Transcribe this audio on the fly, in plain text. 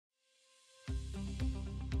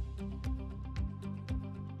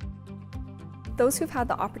Those who've had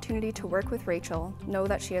the opportunity to work with Rachael know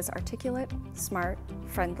that she is articulate, smart,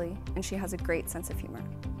 friendly, and she has a great sense of humor.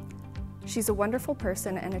 She's a wonderful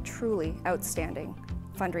person and a truly outstanding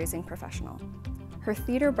fundraising professional. Her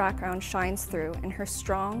theater background shines through in her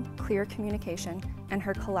strong, clear communication and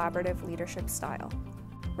her collaborative leadership style.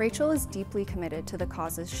 Rachael is deeply committed to the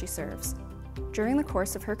causes she serves. During the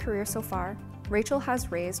course of her career so far, Rachael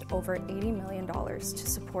has raised over $80 million to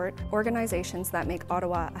support organizations that make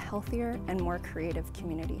Ottawa a healthier and more creative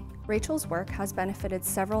community. Rachael's work has benefited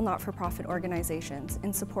several not-for-profit organizations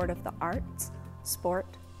in support of the arts, sport,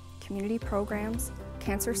 community programs,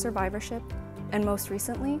 cancer survivorship, and most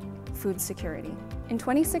recently, food security. In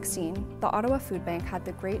 2016, the Ottawa Food Bank had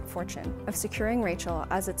the great fortune of securing Rachael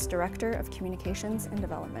as its Director of Communications and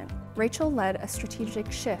Development. Rachael led a strategic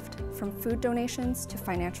shift from food donations to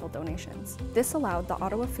financial donations. This allowed the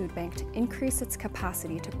Ottawa Food Bank to increase its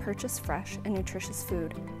capacity to purchase fresh and nutritious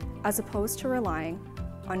food, as opposed to relying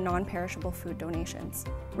on non-perishable food donations.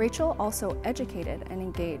 Rachael also educated and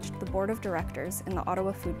engaged the Board of Directors in the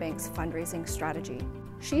Ottawa Food Bank's fundraising strategy.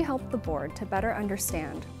 She helped the board to better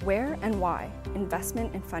understand where and why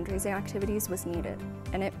investment in fundraising activities was needed,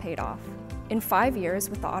 and it paid off. In 5 years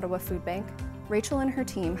with the Ottawa Food Bank, Rachael and her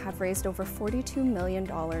team have raised over $42 million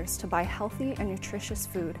to buy healthy and nutritious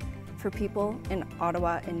food for people in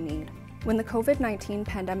Ottawa in need. When the COVID-19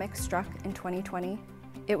 pandemic struck in 2020,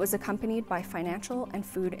 it was accompanied by financial and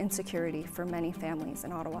food insecurity for many families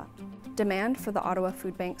in Ottawa. Demand for the Ottawa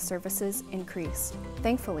Food Bank services increased.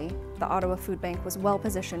 Thankfully, the Ottawa Food Bank was well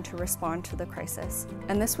positioned to respond to the crisis,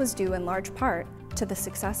 and this was due in large part to the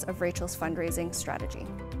success of Rachael's fundraising strategy.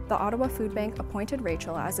 The Ottawa Food Bank appointed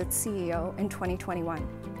Rachael as its CEO in 2021.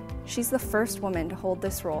 She's the first woman to hold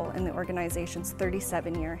this role in the organization's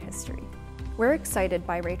 37-year history. We're excited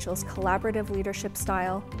by Rachael's collaborative leadership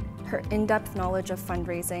style, her in-depth knowledge of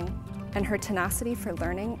fundraising, and her tenacity for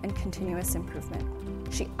learning and continuous improvement.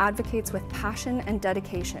 She advocates with passion and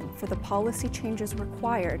dedication for the policy changes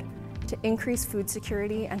required to increase food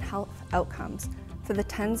security and health outcomes for the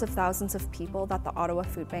tens of thousands of people that the Ottawa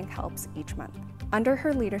Food Bank helps each month. Under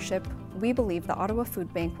her leadership, we believe the Ottawa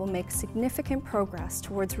Food Bank will make significant progress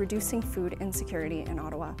towards reducing food insecurity in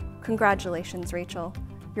Ottawa. Congratulations, Rachael.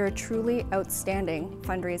 You're a truly outstanding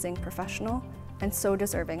fundraising professional and so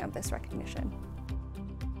deserving of this recognition.